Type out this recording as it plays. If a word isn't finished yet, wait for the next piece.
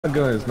My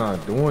gun is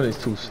not doing.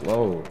 It's too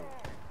slow.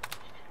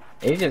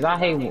 It's just I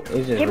hate.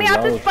 It's just Get me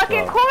out this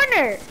fucking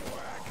corner.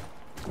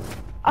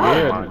 Oh.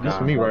 Yeah, this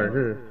is me right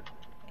here.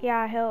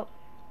 Yeah, help.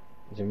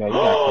 Jamel, you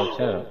gotta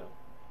catch up.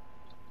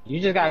 You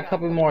just got a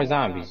couple more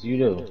zombies. You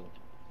do.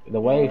 The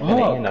wave's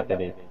gonna end after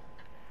this.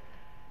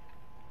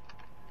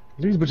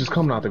 These bitches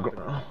coming out the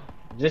ground.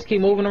 Just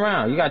keep moving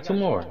around. You got 2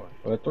 more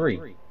or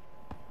 3.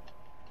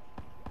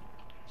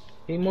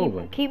 Keep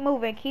moving. Keep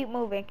moving. Keep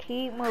moving.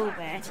 Keep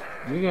moving.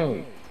 You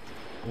go.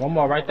 1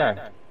 more right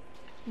there.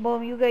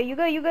 Boom. You good. You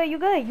good. You good. You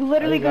good. You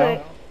literally There you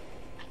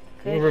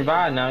good. Go. You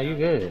revived now. You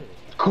good.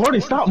 Courtney,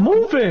 stop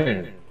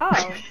moving.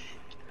 Oh.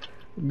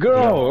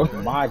 Girl,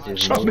 Yeah, Maj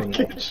is trying to moving.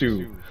 get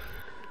you.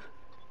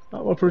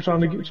 I'm up here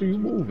trying to get you. You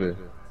moving.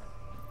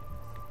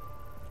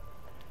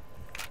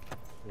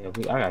 Yeah,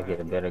 I gotta get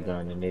a better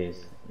gun than this.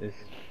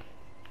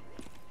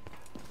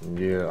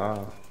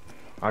 Yeah,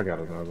 I got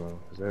another one.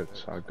 Cause that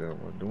shotgun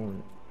was doing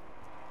it.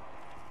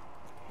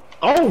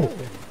 Oh!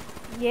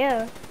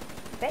 Yeah.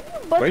 They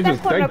bust that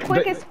corner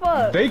quick as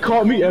fuck. They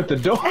caught me at the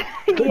door.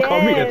 They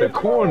caught me at the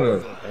corner.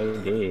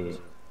 They did.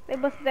 They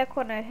busted that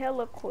corner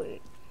hella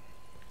quick.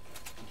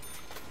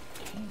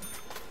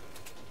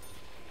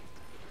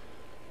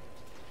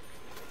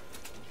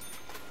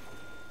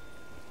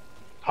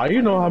 How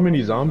you know how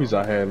many zombies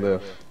I had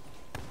left?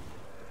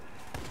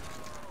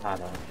 I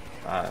don't.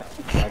 I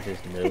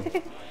just knew.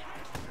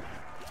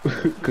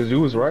 Cause you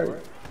was right.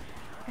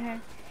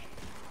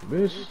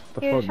 Bitch,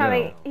 the He was fuck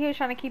down. he was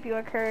trying to keep you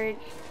encouraged.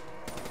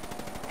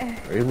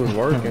 It was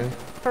working.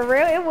 For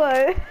real, it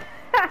was.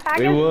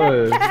 It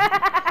was.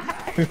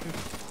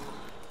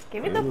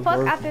 Get me the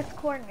fuck out this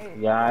corner.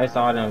 Yeah, I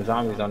saw them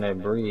zombies on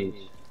that bridge.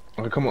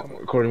 Okay, come on,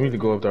 Courtney, we need to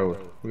go up there. We're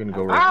gonna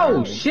go right Oh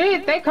now.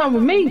 shit! They come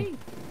with me.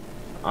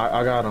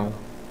 I got him.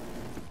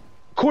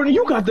 Courtney,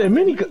 you got that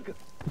mini gun.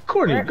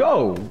 Courtney,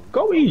 go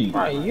eat.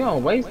 Right, you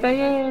don't waste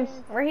their ass.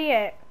 Where he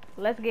at?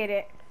 Let's get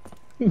it.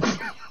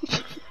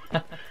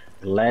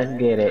 Let's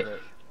get it.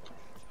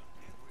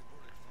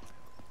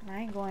 I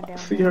ain't going down.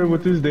 See her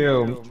with this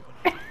damn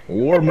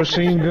war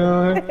machine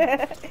gun.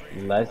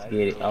 Let's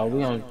get it. Oh,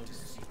 we on.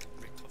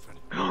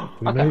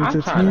 We Okay, made it I'm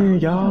to trying 10,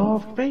 y'all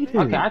faded.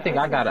 Okay, I think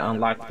I gotta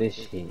unlock this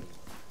shit.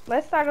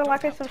 Let's start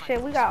unlocking some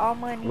shit. We got all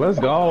money. Let's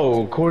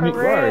go, Courtney. For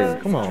real.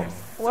 Right, come on.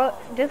 Well,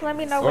 just let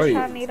me know what Wait,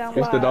 y'all need unlocked.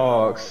 it's the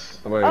dogs.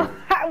 Wait, Oh,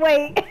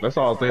 wait. let's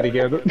all stay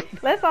together.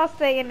 Let's all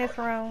stay in this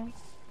room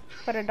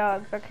for the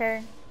dogs,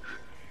 okay?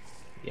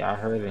 Yeah, I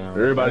heard them.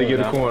 Everybody get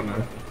a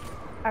corner.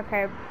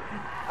 Okay.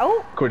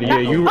 Oh. Courtney, yeah,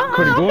 you.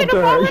 Courtney, go I'm up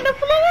finna fall on there. the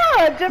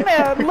floor,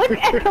 Jamel. Look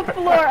at the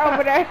floor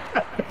over there.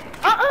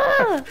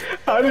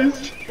 I didn't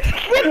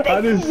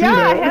see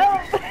Yeah,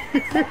 that.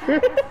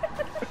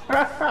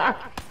 help.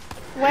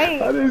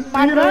 Wait, I didn't see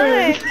my gun.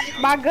 that.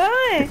 My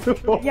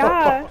gun.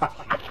 Yeah.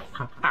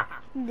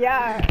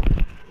 Yeah.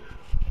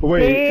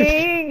 Wait.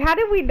 Dang. How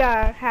did we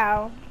die?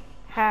 How?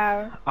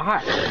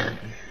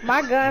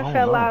 My gun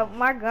fell out.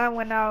 My gun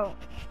went out.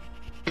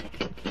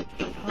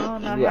 I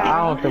don't know Yeah,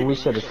 how. I don't think we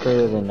should have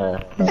stayed in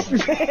there.